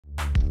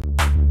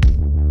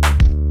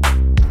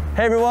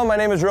Hey everyone, my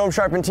name is Rome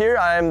Charpentier.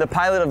 I am the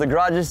pilot of the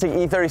Garagistic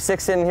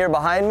E36 in here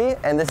behind me,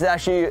 and this is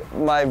actually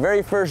my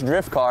very first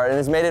drift car, and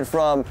it's made it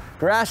from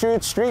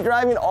grassroots street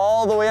driving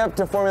all the way up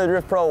to Formula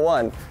Drift Pro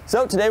 1.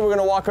 So today we're going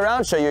to walk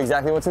around, show you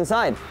exactly what's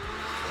inside.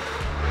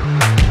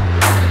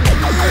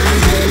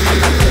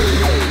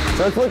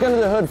 So let's look under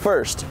the hood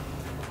first.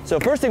 So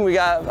first thing we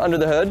got under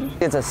the hood,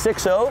 it's a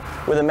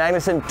 6.0 with a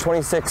Magnuson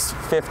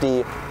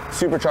 2650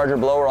 supercharger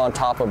blower on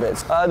top of it.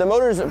 The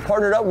motor is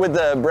partnered up with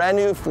the brand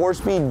new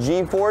 4-speed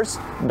G-Force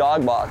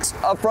dog box.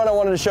 Up front, I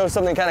wanted to show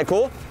something kind of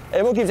cool.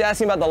 Everyone keeps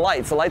asking about the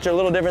lights. The lights are a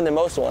little different than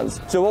most ones.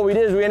 So what we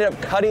did is we ended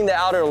up cutting the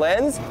outer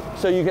lens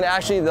so you can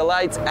the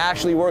lights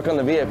actually work on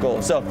the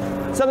vehicle. So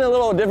something a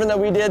little different that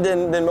we did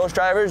than most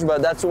drivers,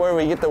 but that's where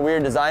we get the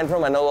weird design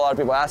from. I know a lot of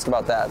people ask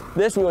about that.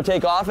 This we will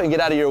take off and get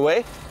out of your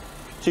way.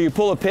 So you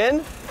pull a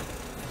pin,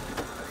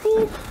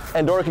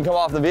 and door can come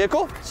off the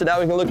vehicle. So now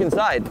we can look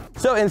inside.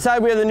 So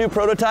inside we have the new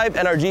prototype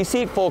NRG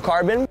seat, full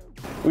carbon.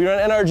 We run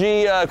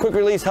NRG quick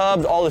release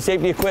hubs, all the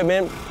safety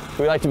equipment.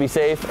 We like to be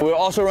safe. We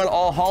also run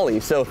all Holley.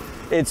 So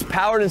it's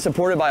powered and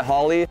supported by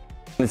Holley.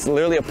 It's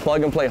literally a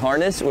plug and play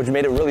harness, which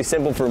made it really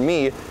simple for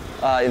me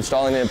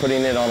installing it and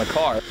putting it on a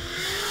car.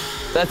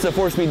 That's the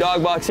 4-speed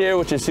dog box here,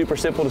 which is super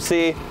simple to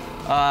see.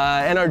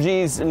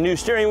 NRG's new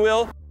steering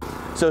wheel.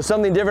 So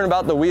something different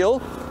about the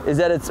wheel is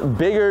that it's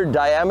bigger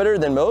diameter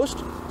than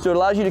most. So it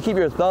allows you to keep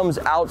your thumbs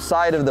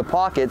outside of the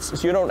pockets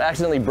so you don't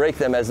accidentally break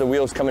them as the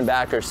wheel's coming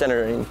back or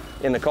centering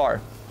in the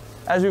car.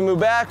 As we move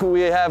back, we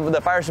have the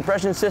fire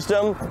suppression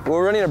system.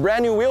 We're running a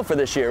brand new wheel for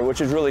this year,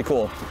 which is really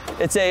cool.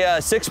 It's a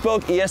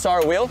 6-spoke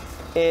ESR wheel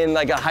in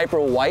like a hyper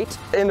white.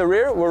 In the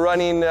rear, we're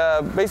running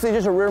basically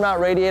just a rear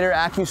mount radiator,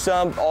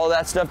 AccuSump, all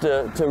that stuff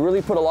to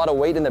really put a lot of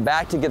weight in the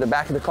back to get the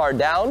back of the car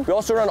down. We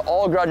also run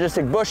all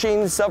Garagistic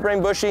bushings,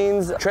 subframe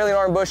bushings, trailing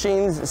arm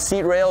bushings,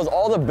 seat rails.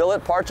 All the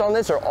billet parts on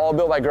this are all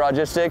built by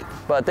Garagistic.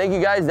 But thank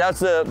you guys, that's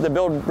the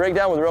build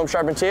breakdown with Rome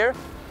Charpentier.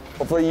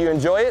 Hopefully you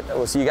enjoy it.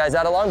 We'll see you guys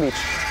out of Long Beach.